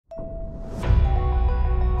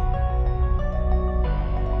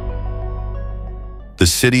the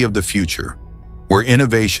city of the future, where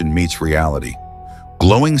innovation meets reality.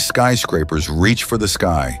 Glowing skyscrapers reach for the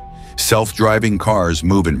sky, self-driving cars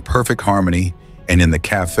move in perfect harmony, and in the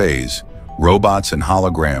cafes, robots and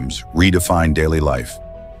holograms redefine daily life.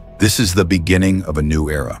 This is the beginning of a new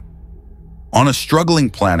era. On a struggling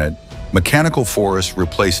planet, mechanical forests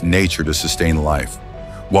replace nature to sustain life,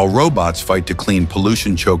 while robots fight to clean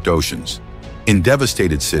pollution-choked oceans. In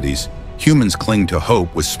devastated cities, humans cling to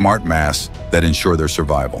hope with smart masks that ensure their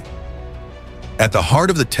survival. At the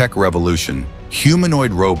heart of the tech revolution,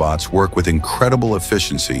 humanoid robots work with incredible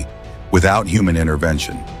efficiency without human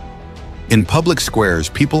intervention. In public squares,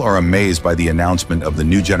 people are amazed by the announcement of the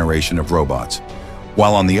new generation of robots,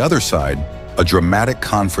 while on the other side, a dramatic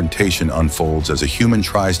confrontation unfolds as a human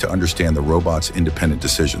tries to understand the robot's independent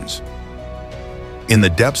decisions. In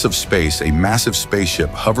the depths of space, a massive spaceship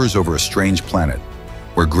hovers over a strange planet,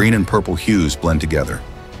 where green and purple hues blend together.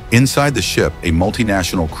 Inside the ship, a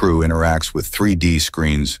multinational crew interacts with 3D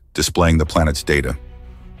screens displaying the planet's data.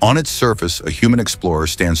 On its surface, a human explorer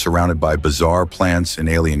stands surrounded by bizarre plants and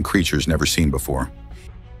alien creatures never seen before.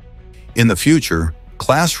 In the future,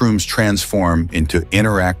 classrooms transform into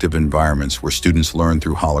interactive environments where students learn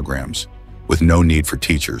through holograms, with no need for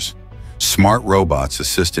teachers. Smart robots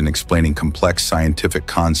assist in explaining complex scientific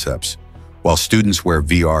concepts, while students wear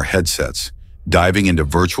VR headsets, diving into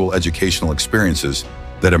virtual educational experiences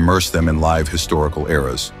that immerse them in live historical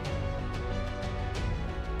eras.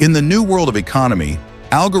 In the new world of economy,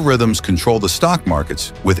 algorithms control the stock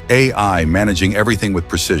markets, with AI managing everything with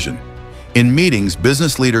precision. In meetings,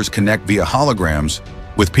 business leaders connect via holograms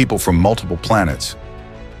with people from multiple planets.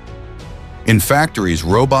 In factories,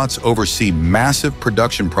 robots oversee massive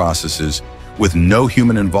production processes with no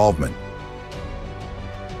human involvement.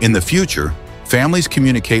 In the future, families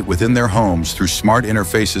communicate within their homes through smart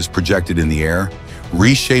interfaces projected in the air,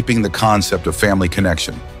 reshaping the concept of family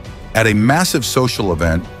connection. At a massive social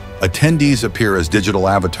event, attendees appear as digital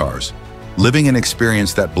avatars, living an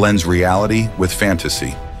experience that blends reality with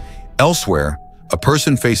fantasy. Elsewhere, a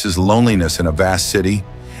person faces loneliness in a vast city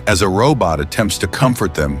as a robot attempts to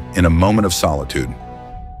comfort them in a moment of solitude.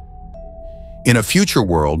 In a future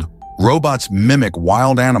world, robots mimic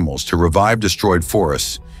wild animals to revive destroyed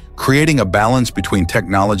forests, creating a balance between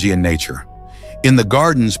technology and nature. In the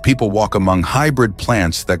gardens, people walk among hybrid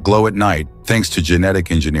plants that glow at night thanks to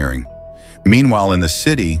genetic engineering. Meanwhile, in the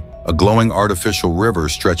city, a glowing artificial river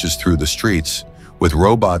stretches through the streets, with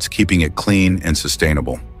robots keeping it clean and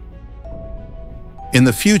sustainable. In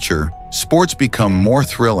the future, sports become more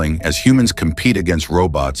thrilling as humans compete against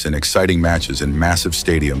robots in exciting matches in massive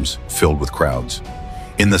stadiums filled with crowds.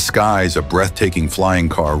 In the skies, a breathtaking flying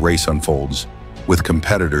car race unfolds, with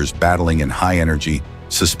competitors battling in high-energy,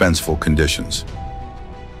 suspenseful conditions.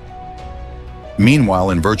 Meanwhile,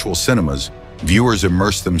 in virtual cinemas, viewers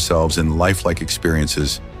immerse themselves in lifelike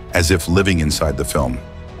experiences as if living inside the film.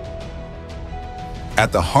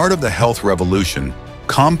 At the heart of the health revolution,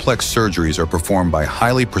 complex surgeries are performed by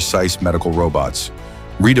highly precise medical robots,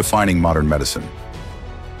 redefining modern medicine.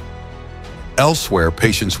 Elsewhere,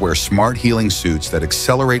 patients wear smart healing suits that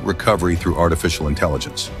accelerate recovery through artificial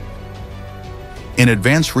intelligence. In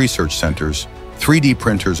advanced research centers, 3D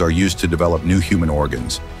printers are used to develop new human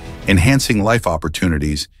organs, enhancing life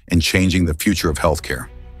opportunities and changing the future of healthcare.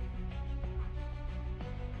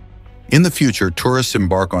 In the future, tourists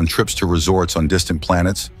embark on trips to resorts on distant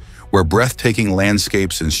planets, where breathtaking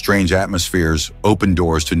landscapes and strange atmospheres open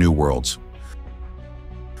doors to new worlds.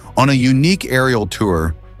 On a unique aerial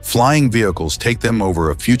tour, flying vehicles take them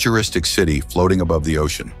over a futuristic city floating above the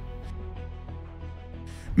ocean.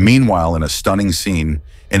 Meanwhile, in a stunning scene,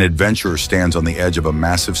 an adventurer stands on the edge of a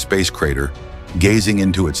massive space crater, gazing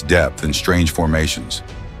into its depth and strange formations.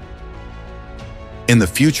 In the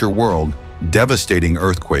future world, devastating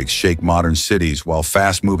earthquakes shake modern cities while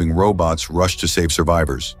fast-moving robots rush to save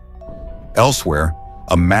survivors. Elsewhere,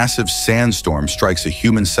 a massive sandstorm strikes a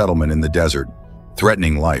human settlement in the desert,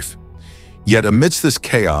 threatening life. Yet amidst this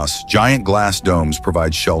chaos, giant glass domes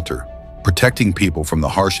provide shelter, protecting people from the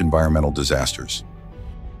harsh environmental disasters.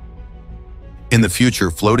 In the future,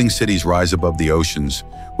 floating cities rise above the oceans,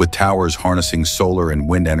 with towers harnessing solar and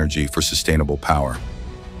wind energy for sustainable power.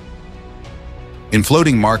 In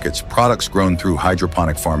floating markets, products grown through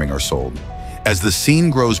hydroponic farming are sold. As the scene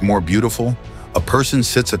grows more beautiful, a person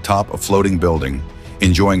sits atop a floating building,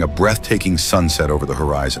 enjoying a breathtaking sunset over the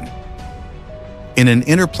horizon. In an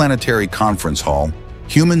interplanetary conference hall,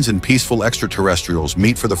 humans and peaceful extraterrestrials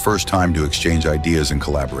meet for the first time to exchange ideas and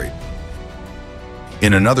collaborate.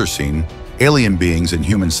 In another scene, alien beings and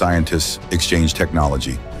human scientists exchange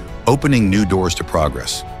technology, opening new doors to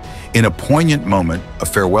progress. In a poignant moment, a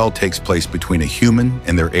farewell takes place between a human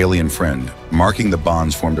and their alien friend, marking the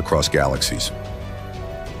bonds formed across galaxies.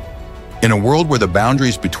 In a world where the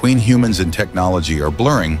boundaries between humans and technology are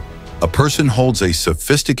blurring, a person holds a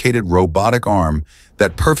sophisticated robotic arm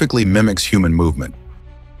that perfectly mimics human movement,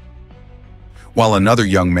 while another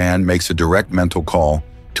young man makes a direct mental call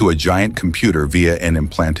to a giant computer via an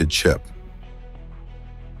implanted chip.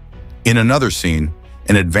 In another scene,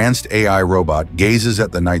 an advanced AI robot gazes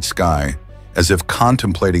at the night sky as if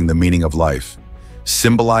contemplating the meaning of life,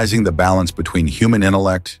 symbolizing the balance between human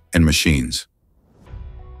intellect and machines.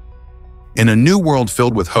 In a new world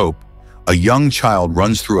filled with hope, a young child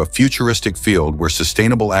runs through a futuristic field where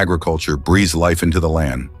sustainable agriculture breathes life into the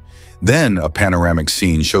land. Then, a panoramic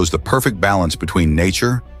scene shows the perfect balance between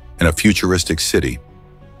nature and a futuristic city.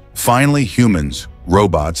 Finally, humans,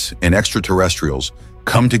 robots, and extraterrestrials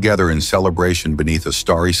come together in celebration beneath a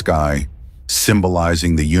starry sky,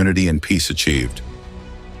 symbolizing the unity and peace achieved.